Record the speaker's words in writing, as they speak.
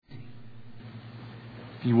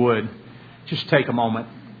If you would, just take a moment.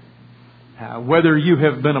 Whether you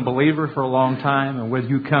have been a believer for a long time or whether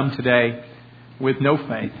you come today with no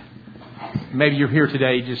faith, maybe you're here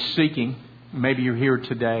today just seeking. Maybe you're here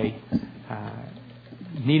today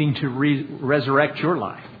needing to resurrect your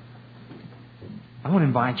life. I want to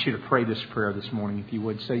invite you to pray this prayer this morning, if you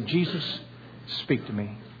would. Say, Jesus, speak to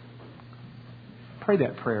me. Pray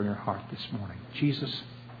that prayer in your heart this morning. Jesus,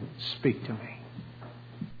 speak to me.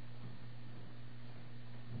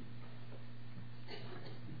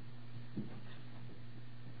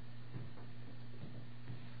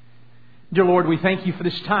 Dear Lord, we thank you for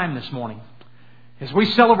this time this morning as we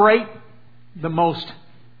celebrate the most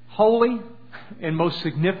holy and most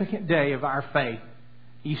significant day of our faith,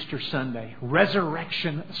 Easter Sunday,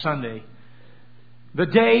 Resurrection Sunday. The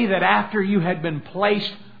day that after you had been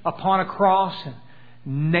placed upon a cross and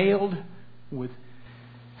nailed with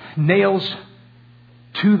nails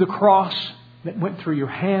to the cross that went through your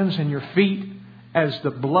hands and your feet as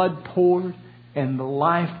the blood poured and the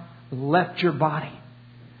life left your body.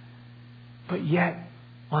 But yet,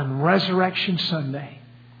 on Resurrection Sunday,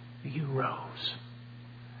 you rose.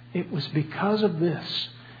 It was because of this,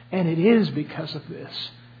 and it is because of this,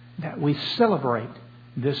 that we celebrate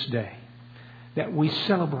this day. That we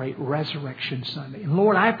celebrate Resurrection Sunday. And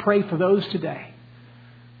Lord, I pray for those today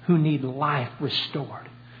who need life restored,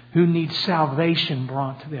 who need salvation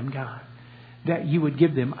brought to them, God. That you would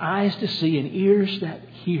give them eyes to see and ears that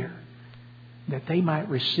hear, that they might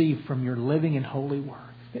receive from your living and holy word.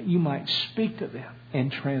 That you might speak to them and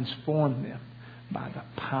transform them by the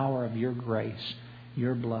power of your grace,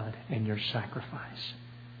 your blood, and your sacrifice.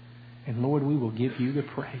 And Lord, we will give you the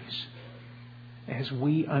praise as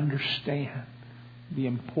we understand the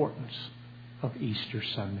importance of Easter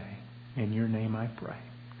Sunday. In your name I pray.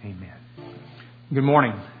 Amen. Good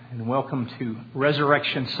morning and welcome to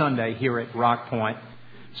Resurrection Sunday here at Rock Point.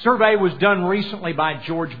 Survey was done recently by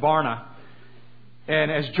George Barna.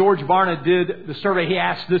 And as George Barna did the survey, he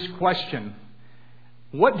asked this question: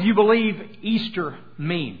 what do you believe Easter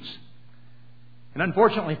means? And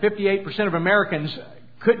unfortunately, 58% of Americans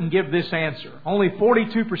couldn't give this answer. Only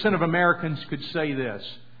 42% of Americans could say this: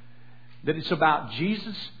 that it's about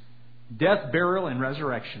Jesus' death, burial, and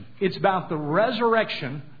resurrection. It's about the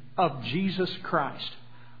resurrection of Jesus Christ.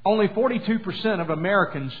 Only 42% of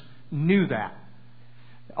Americans knew that.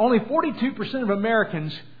 Only 42% of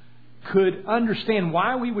Americans could understand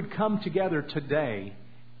why we would come together today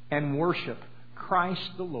and worship Christ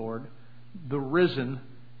the Lord, the risen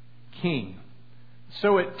King.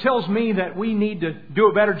 So it tells me that we need to do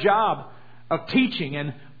a better job of teaching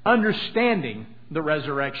and understanding the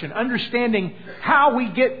resurrection, understanding how we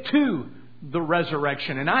get to the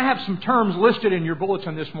resurrection. And I have some terms listed in your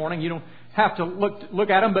bulletin this morning. You don't have to look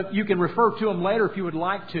at them, but you can refer to them later if you would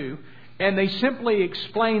like to. And they simply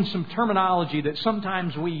explain some terminology that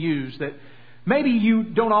sometimes we use that maybe you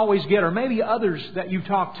don't always get, or maybe others that you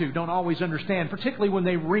talk to don't always understand, particularly when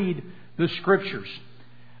they read the Scriptures.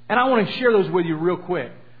 And I want to share those with you real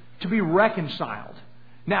quick. To be reconciled.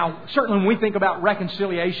 Now, certainly when we think about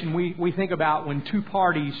reconciliation, we think about when two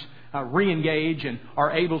parties re-engage and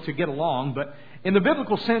are able to get along. But in the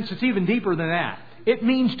biblical sense, it's even deeper than that. It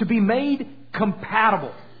means to be made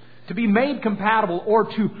compatible. To be made compatible or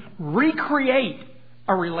to recreate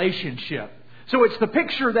a relationship. So it's the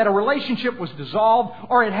picture that a relationship was dissolved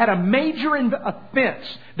or it had a major offense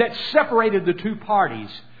that separated the two parties.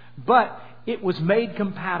 But it was made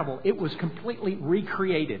compatible. It was completely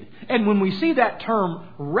recreated. And when we see that term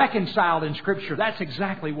reconciled in Scripture, that's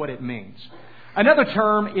exactly what it means. Another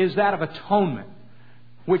term is that of atonement,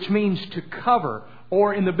 which means to cover,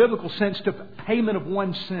 or in the biblical sense, to payment of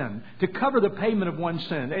one's sin. To cover the payment of one's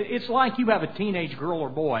sin. It's like you have a teenage girl or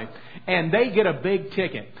boy, and they get a big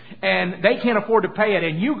ticket, and they can't afford to pay it,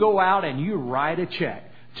 and you go out and you write a check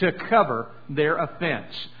to cover their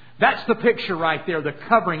offense. That's the picture right there, the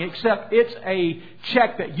covering, except it's a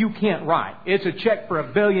check that you can't write. It's a check for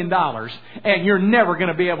 $1 billion, and you're never going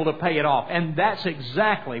to be able to pay it off. And that's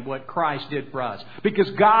exactly what Christ did for us.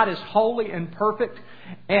 Because God is holy and perfect,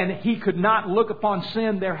 and He could not look upon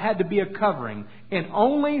sin. There had to be a covering. And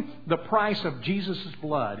only the price of Jesus'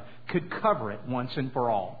 blood could cover it once and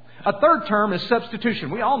for all. A third term is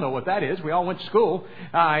substitution. We all know what that is. We all went to school.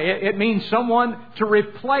 It means someone to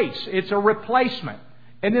replace. It's a replacement.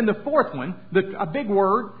 And then the fourth one, a big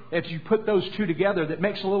word, if you put those two together, that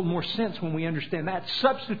makes a little more sense when we understand that,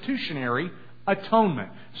 substitutionary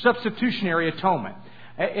atonement. Substitutionary atonement.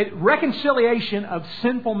 Reconciliation of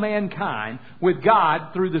sinful mankind with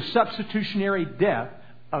God through the substitutionary death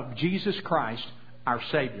of Jesus Christ, our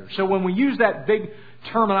Savior. So when we use that big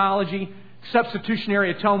terminology,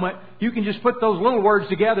 substitutionary atonement, you can just put those little words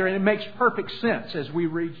together and it makes perfect sense as we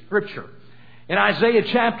read Scripture. In Isaiah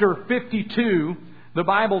chapter 52, the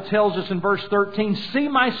Bible tells us in verse 13, "See,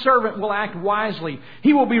 my servant will act wisely.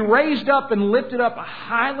 He will be raised up and lifted up,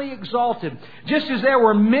 highly exalted. Just as there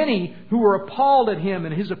were many who were appalled at him,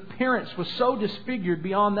 and his appearance was so disfigured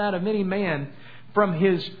beyond that of any man, from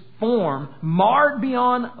his form, marred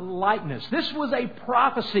beyond likeness." This was a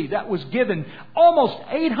prophecy that was given almost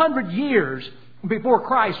 800 years before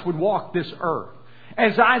Christ would walk this earth.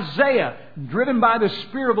 As Isaiah, driven by the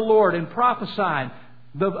Spirit of the Lord, and prophesied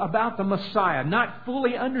about the Messiah, not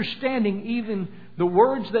fully understanding even the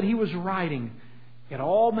words that he was writing, it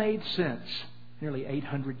all made sense nearly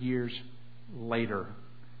 800 years later.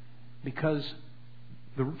 Because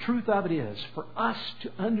the truth of it is, for us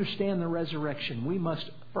to understand the resurrection, we must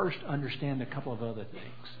first understand a couple of other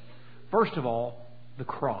things. First of all, the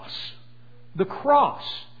cross. The cross.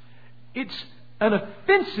 It's an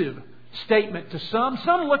offensive statement to some.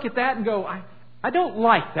 Some look at that and go, I don't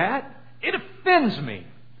like that. It offends me.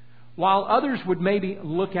 While others would maybe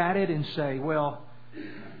look at it and say, well,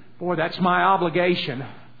 boy, that's my obligation.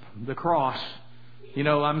 The cross. You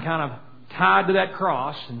know, I'm kind of tied to that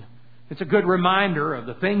cross, and it's a good reminder of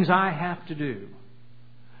the things I have to do.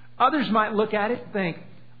 Others might look at it and think,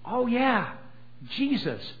 oh yeah,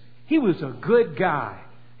 Jesus, He was a good guy.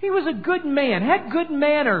 He was a good man, had good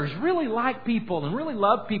manners, really liked people and really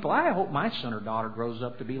loved people. I hope my son or daughter grows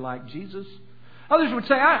up to be like Jesus. Others would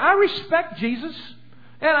say, I respect Jesus,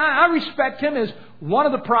 and I respect Him as one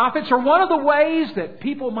of the prophets, or one of the ways that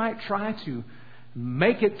people might try to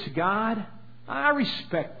make it to God. I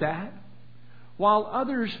respect that. While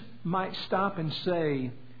others might stop and say,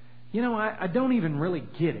 you know, I don't even really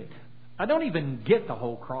get it. I don't even get the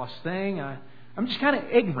whole cross thing. I'm just kind of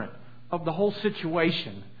ignorant of the whole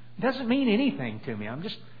situation. It doesn't mean anything to me. I'm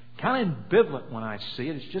just kind of ambivalent when I see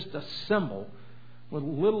it. It's just a symbol with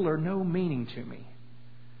little or no meaning to me.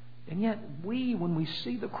 And yet we, when we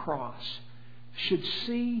see the cross, should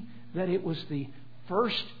see that it was the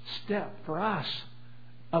first step for us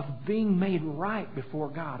of being made right before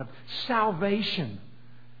God, of salvation,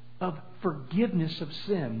 of forgiveness of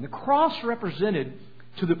sin. The cross represented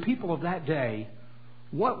to the people of that day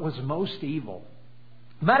what was most evil.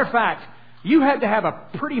 Matter of fact, you had to have a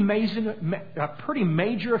pretty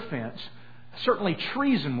major offense. Certainly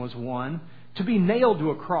treason was one, to be nailed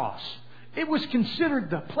to a cross. It was considered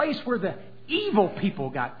the place where the evil people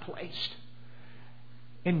got placed.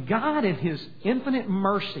 And God, in His infinite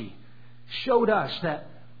mercy, showed us that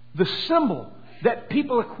the symbol that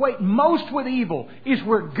people equate most with evil is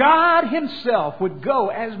where God Himself would go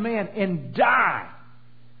as man and die.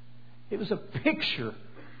 It was a picture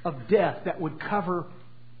of death that would cover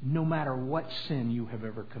no matter what sin you have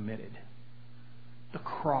ever committed. The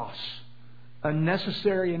cross, a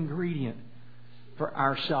necessary ingredient for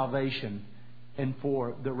our salvation and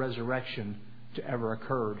for the resurrection to ever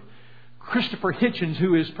occur. Christopher Hitchens,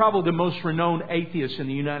 who is probably the most renowned atheist in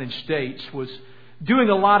the United States, was doing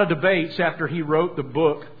a lot of debates after he wrote the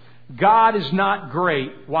book, God is Not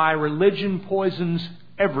Great, Why Religion Poisons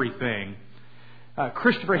Everything.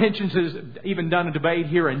 Christopher Hitchens has even done a debate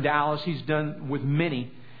here in Dallas. He's done with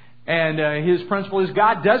many. And his principle is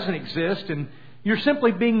God doesn't exist, and you're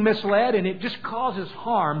simply being misled, and it just causes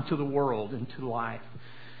harm to the world and to life.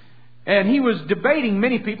 And he was debating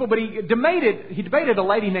many people, but he debated a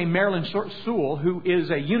lady named Marilyn Sewell, who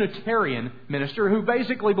is a Unitarian minister who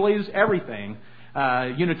basically believes everything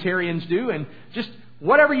Unitarians do, and just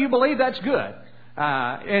whatever you believe, that's good.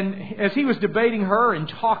 And as he was debating her and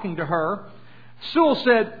talking to her, Sewell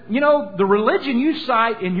said, you know, the religion you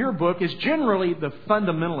cite in your book is generally the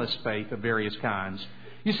fundamentalist faith of various kinds.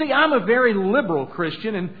 You see, I'm a very liberal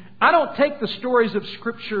Christian, and I don't take the stories of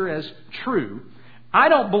Scripture as true. I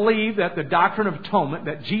don't believe that the doctrine of atonement,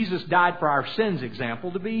 that Jesus died for our sins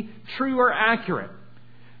example, to be true or accurate.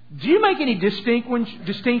 Do you make any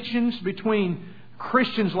distinctions between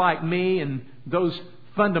Christians like me and those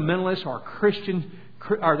fundamentalists,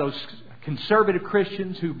 or those conservative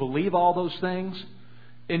Christians who believe all those things?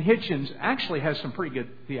 And Hitchens actually has some pretty good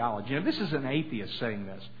theology. Now, this is an atheist saying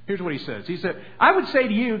this. Here's what he says. He said, I would say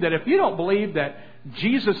to you that if you don't believe that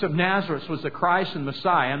Jesus of Nazareth was the Christ and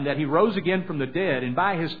Messiah, and that He rose again from the dead, and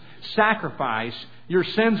by His sacrifice your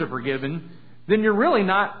sins are forgiven, then you're really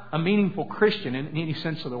not a meaningful Christian in any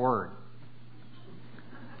sense of the word.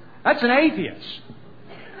 That's an atheist.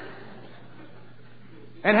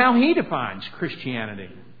 And how he defines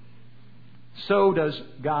Christianity. So does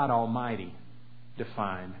God Almighty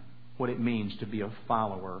define what it means to be a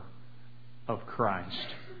follower of Christ.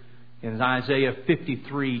 In Isaiah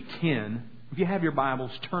 53:10, If you have your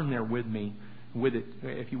Bibles, turn there with me.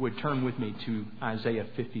 If you would, turn with me to Isaiah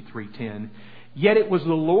 53:10. Yet it was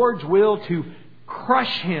the Lord's will to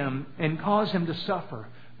crush him and cause him to suffer.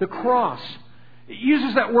 The cross. It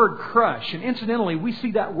uses that word crush. And incidentally, we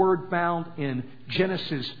see that word found in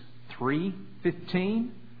Genesis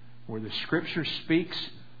 3:15, where the Scripture speaks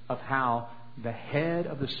of how the head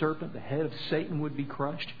of the serpent, the head of Satan, would be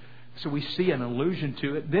crushed. So we see an allusion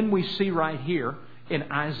to it. Then we see right here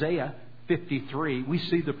in Isaiah 53, we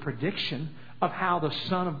see the prediction of how the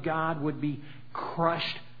Son of God would be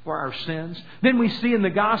crushed for our sins. Then we see in the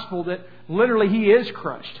Gospel that literally He is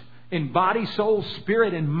crushed. In body, soul,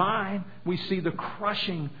 spirit, and mind, we see the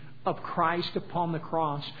crushing of Christ upon the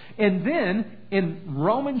cross. And then in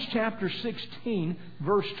Romans chapter 16,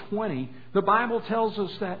 verse 20, the Bible tells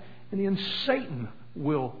us that in the end Satan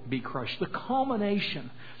will be crushed. The culmination.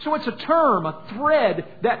 So it's a term, a thread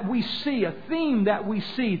that we see, a theme that we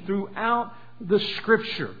see throughout the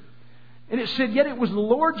Scripture. And it said, yet it was the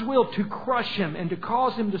Lord's will to crush him and to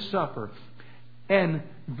cause him to suffer. And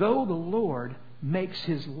though the Lord makes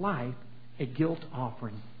his life a guilt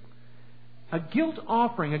offering. A guilt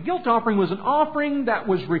offering. A guilt offering was an offering that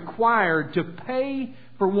was required to pay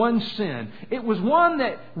for one's sin. It was one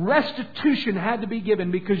that restitution had to be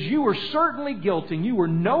given because you were certainly guilty. You were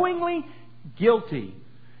knowingly guilty.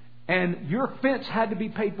 And your offense had to be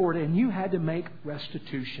paid for it, and you had to make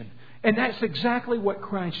restitution. And that's exactly what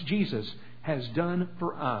Christ Jesus has done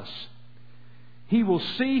for us. He will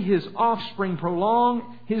see His offspring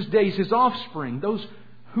prolong His days. His offspring, those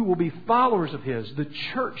who will be followers of His, the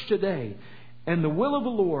church today. And the will of the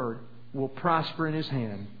Lord will prosper in His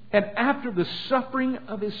hand. And after the suffering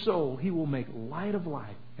of His soul, He will make light of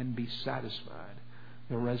life and be satisfied.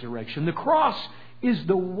 The resurrection. The cross is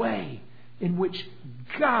the way in which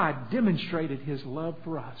God demonstrated His love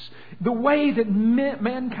for us. The way that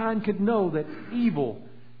mankind could know that evil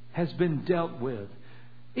has been dealt with.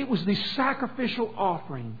 It was the sacrificial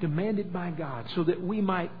offering demanded by God so that we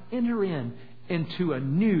might enter into a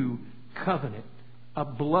new covenant. A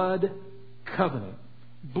blood covenant.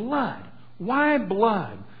 Blood. Why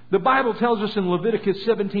blood? The Bible tells us in Leviticus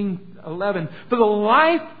 17:11, for the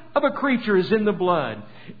life of a creature is in the blood.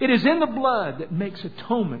 It is in the blood that makes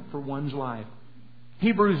atonement for one's life.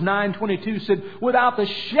 Hebrews 9:22 said, without the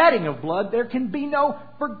shedding of blood, there can be no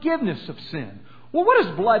forgiveness of sin. Well, what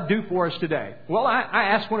does blood do for us today? Well, I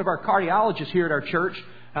asked one of our cardiologists here at our church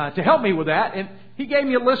to help me with that, and he gave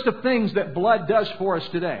me a list of things that blood does for us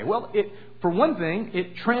today. Well, for one thing,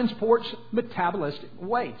 it transports metabolistic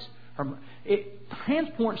waste. It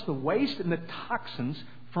transports the waste and the toxins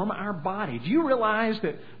from our body. Do you realize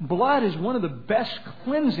that blood is one of the best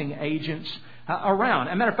cleansing agents around?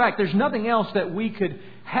 As a matter of fact, there's nothing else that we could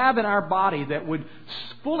have in our body that would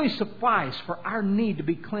fully suffice for our need to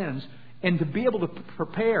be cleansed and to be able to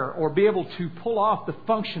prepare or be able to pull off the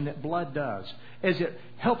function that blood does, as it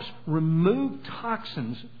helps remove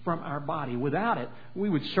toxins from our body. Without it, we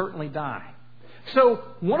would certainly die. So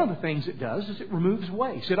one of the things it does is it removes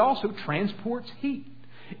waste. It also transports heat.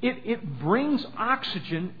 It brings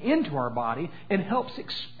oxygen into our body and helps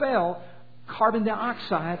expel carbon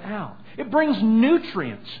dioxide out. It brings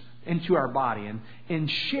nutrients into our body and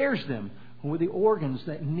shares them with the organs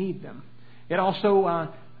that need them. It also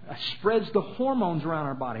spreads the hormones around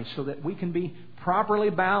our body so that we can be properly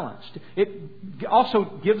balanced. It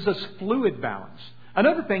also gives us fluid balance.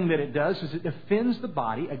 Another thing that it does is it defends the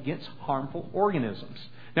body against harmful organisms.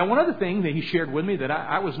 Now, one other thing that he shared with me that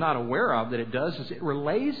I was not aware of that it does is it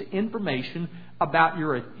relays information about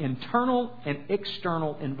your internal and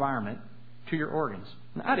external environment to your organs.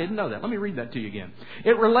 Now, I didn't know that. Let me read that to you again.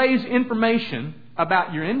 It relays information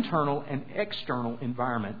about your internal and external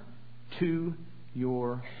environment to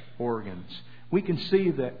your organs. We can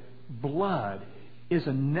see that blood is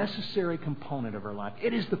a necessary component of our life.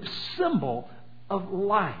 It is the symbol of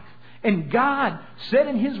life. And God said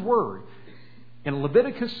in His Word, in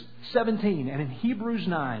Leviticus 17 and in Hebrews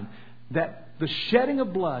 9, that the shedding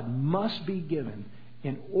of blood must be given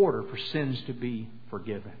in order for sins to be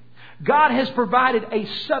forgiven. God has provided a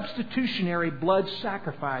substitutionary blood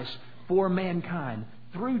sacrifice for mankind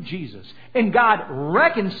through Jesus. And God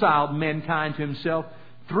reconciled mankind to Himself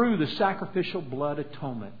through the sacrificial blood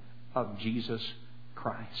atonement of Jesus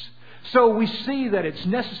Christ. So we see that it's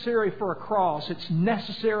necessary for a cross, it's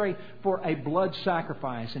necessary for a blood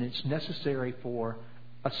sacrifice, and it's necessary for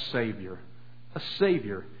a Savior. A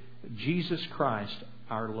Savior, Jesus Christ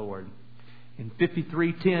our Lord. In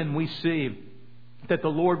 53:10 we see that the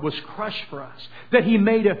Lord was crushed for us, that He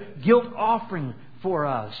made a guilt offering for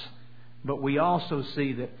us. But we also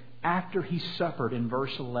see that after He suffered in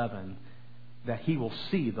verse 11, that He will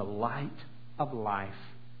see the light of life,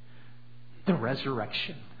 the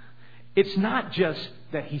resurrection. It's not just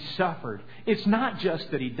that He suffered. It's not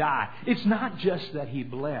just that He died. It's not just that He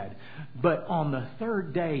bled. But on the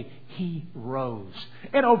third day, He rose.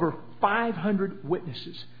 And over 500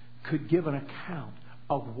 witnesses could give an account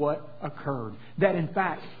of what occurred. That in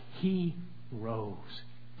fact, He rose.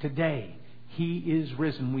 Today, He is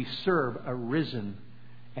risen. We serve a risen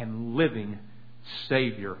and living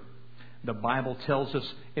Savior. The Bible tells us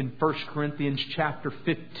in 1 Corinthians chapter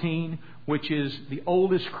 15, which is the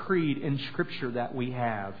oldest creed in Scripture that we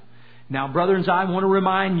have. Now, brothers, I want to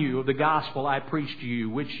remind you of the gospel I preached to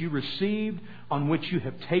you, which you received, on which you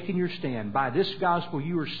have taken your stand. By this gospel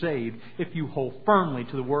you are saved, if you hold firmly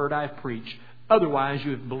to the word I have preached. Otherwise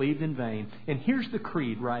you have believed in vain. And here's the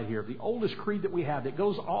creed right here, the oldest creed that we have, that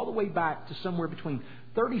goes all the way back to somewhere between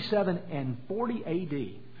 37 and 40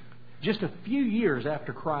 A.D., just a few years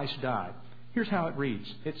after Christ died. Here's how it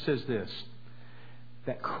reads. It says this: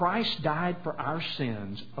 that Christ died for our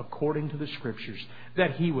sins according to the Scriptures,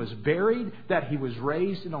 that He was buried, that He was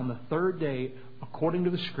raised, and on the third day according to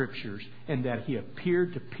the Scriptures, and that He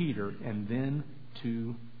appeared to Peter and then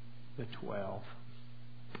to the 12.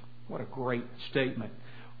 What a great statement.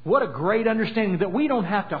 What a great understanding that we don't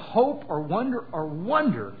have to hope or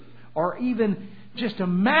wonder or even just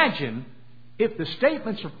imagine if the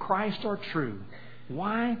statements of Christ are true.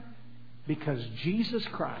 Why? Because Jesus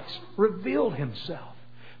Christ revealed Himself.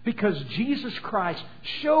 Because Jesus Christ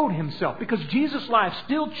showed Himself. Because Jesus' life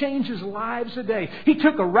still changes lives today. He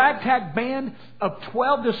took a ragtag band of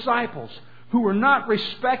 12 disciples who were not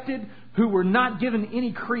respected, who were not given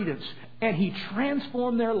any credence, and He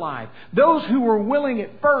transformed their life. Those who were willing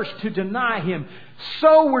at first to deny Him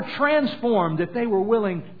so were transformed that they were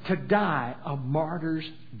willing to die a martyr's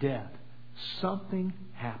death. Something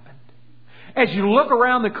happened. As you look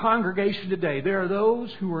around the congregation today, there are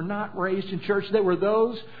those who were not raised in church. There were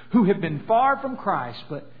those who have been far from Christ,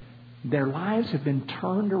 but their lives have been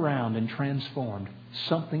turned around and transformed.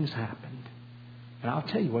 Something's happened. And I'll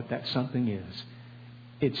tell you what that something is.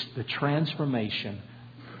 It's the transformation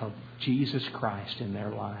of Jesus Christ in their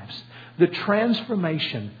lives. The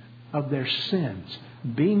transformation of their sins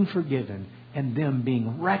being forgiven and them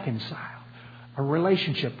being reconciled. A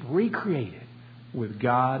relationship recreated with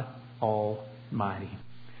God Almighty.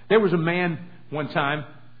 There was a man one time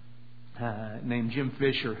named Jim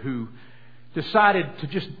Fisher who decided to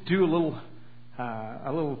just do a little,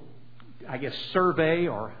 I guess, survey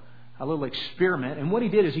or a little experiment. And what he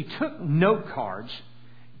did is he took note cards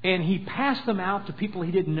and he passed them out to people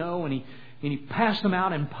he didn't know, and he passed them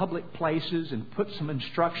out in public places and put some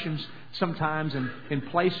instructions sometimes in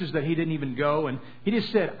places that he didn't even go. And he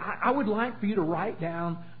just said, I would like for you to write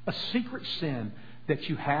down a secret sin that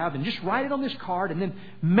you have, and just write it on this card and then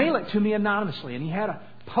mail it to me anonymously. And he had a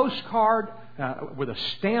postcard with a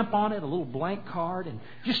stamp on it, a little blank card, and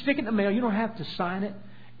just stick it in the mail. You don't have to sign it.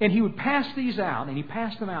 And he would pass these out, and he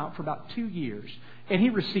passed them out for about 2 years. And he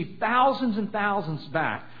received thousands and thousands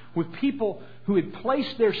back with people who had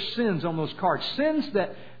placed their sins on those cards. Sins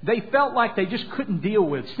that they felt like they just couldn't deal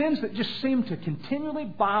with. Sins that just seemed to continually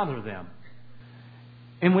bother them.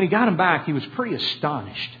 And when he got them back, he was pretty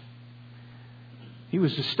astonished. He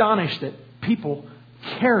was astonished that people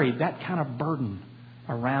carried that kind of burden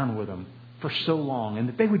around with them for so long, and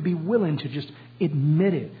that they would be willing to just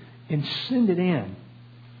admit it and send it in.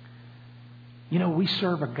 You know, we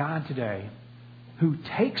serve a God today who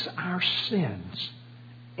takes our sins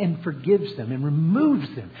and forgives them and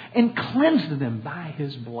removes them and cleanses them by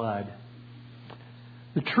His blood.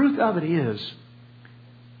 The truth of it is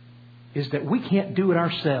that we can't do it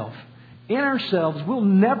ourselves. In ourselves, we'll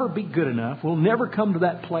never be good enough. We'll never come to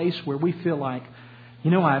that place where we feel like,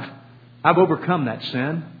 you know, I've overcome that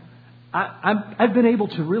sin. I've been able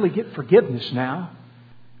to really get forgiveness now.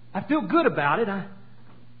 I feel good about it.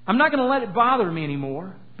 I'm not going to let it bother me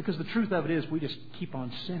anymore, because the truth of it is we just keep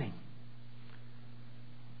on sinning.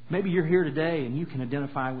 Maybe you're here today and you can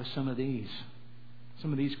identify with some of these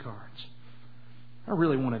cards. I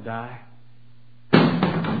really want to die.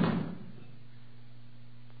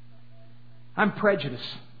 I'm prejudiced.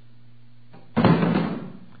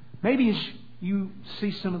 Maybe as you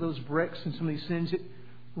see some of those bricks and some of these sins, it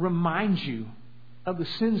reminds you of the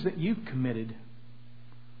sins that you've committed.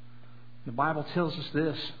 The Bible tells us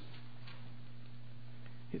this.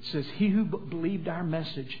 It says, "He who believed our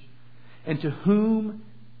message, and to whom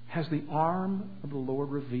has the arm of the Lord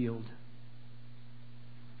revealed."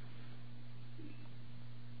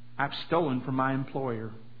 I've stolen from my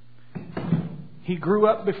employer. He grew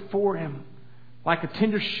up before him like a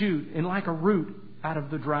tender shoot and like a root out of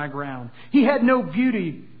the dry ground. He had no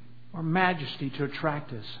beauty or majesty to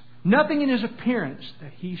attract us, nothing in His appearance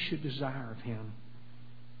that He should desire of Him.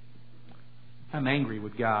 I'm angry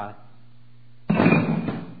with God.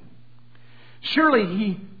 Surely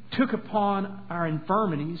He took upon our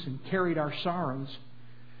infirmities and carried our sorrows.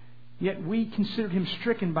 Yet we considered Him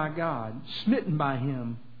stricken by God, smitten by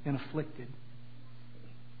Him, and afflicted.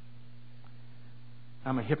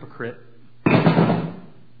 I'm a hypocrite.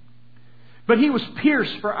 But He was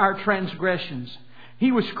pierced for our transgressions.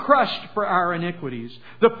 He was crushed for our iniquities.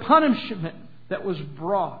 The punishment that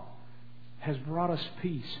has brought us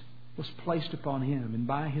peace was placed upon Him, and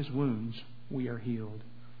by His wounds we are healed.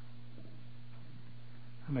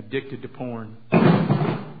 I'm addicted to porn.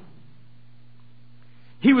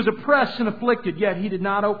 He was oppressed and afflicted, yet He did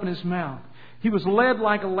not open His mouth. He was led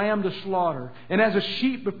like a lamb to slaughter, and as a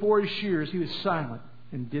sheep before his shearers, He was silent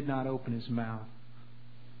and did not open His mouth.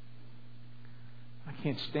 I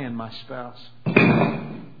can't stand my spouse.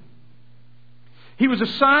 He was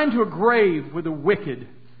assigned to a grave with the wicked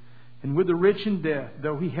and with the rich in death,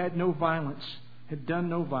 though He had no violence, had done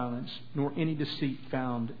no violence, nor any deceit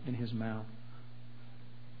found in His mouth.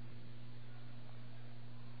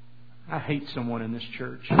 I hate someone in this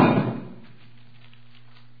church.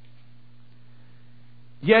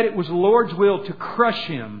 Yet it was the Lord's will to crush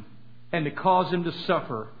him and to cause him to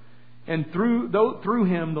suffer. And through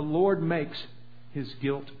him the Lord makes His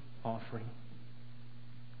guilt offering.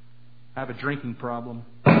 I have a drinking problem.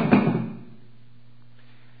 And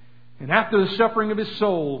after the suffering of His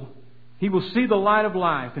soul, He will see the light of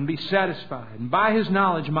life and be satisfied. And by His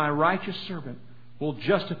knowledge, my righteous servant will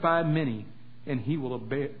justify many, and He will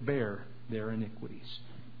bear their iniquities.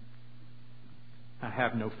 I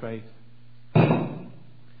have no faith.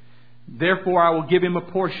 Therefore I will give him a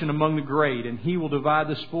portion among the great, and he will divide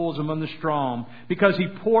the spoils among the strong, because he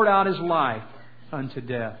poured out his life unto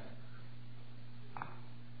death.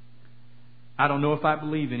 I don't know if I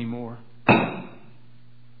believe anymore.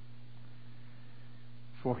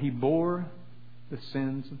 For He bore the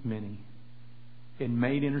sins of many and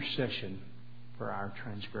made intercession for our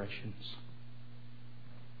transgressions.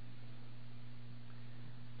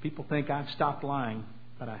 People think I've stopped lying,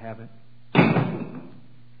 but I haven't.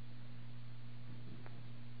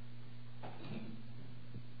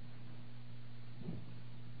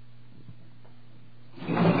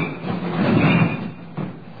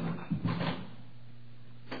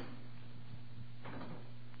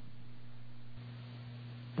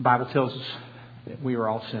 The Bible tells us that we are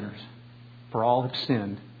all sinners. For all have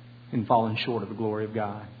sinned and fallen short of the glory of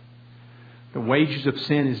God. The wages of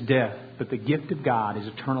sin is death, but the gift of God is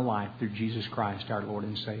eternal life through Jesus Christ, our Lord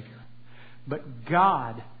and Savior. But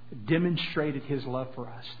God demonstrated His love for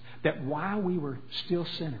us, that while we were still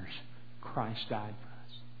sinners, Christ died for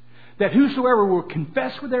us. That whosoever will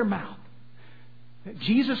confess with their mouth that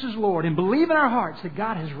Jesus is Lord and believe in our hearts that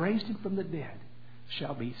God has raised Him from the dead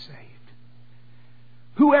shall be saved.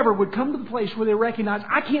 Whoever would come to the place where they recognize,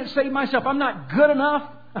 I can't save myself. I'm not good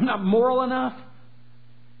enough. I'm not moral enough.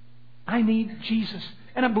 I need Jesus.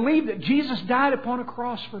 And I believe that Jesus died upon a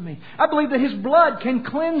cross for me. I believe that His blood can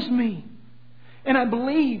cleanse me. And I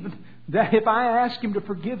believe that if I ask Him to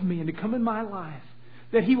forgive me and to come in my life,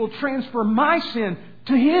 that He will transfer my sin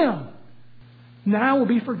to Him. And I will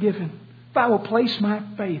be forgiven if I will place my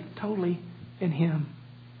faith totally in Him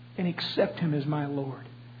and accept Him as my Lord.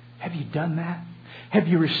 Have you done that? Have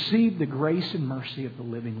you received the grace and mercy of the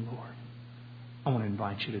living Lord? I want to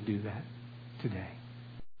invite you to do that today.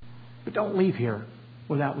 But don't leave here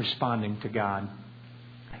without responding to God.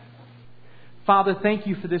 Father, thank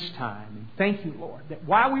You for this time. And thank You, Lord, that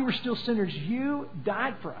while we were still sinners, You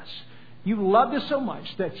died for us. You loved us so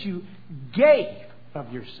much that You gave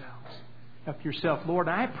of yourself. Lord,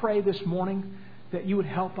 I pray this morning that You would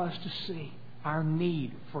help us to see our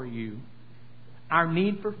need for You, our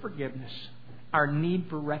need for forgiveness, our need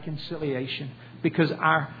for reconciliation, because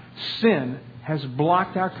our sin has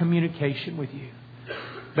blocked our communication with You.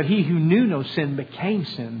 But He who knew no sin became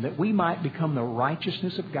sin, that we might become the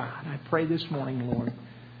righteousness of God. I pray this morning, Lord,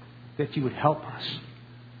 that You would help us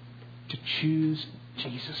to choose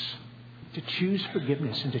Jesus, to choose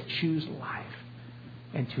forgiveness, and to choose life,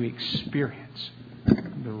 and to experience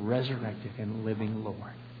the resurrected and living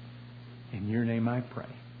Lord. In Your name I pray.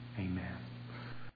 Amen.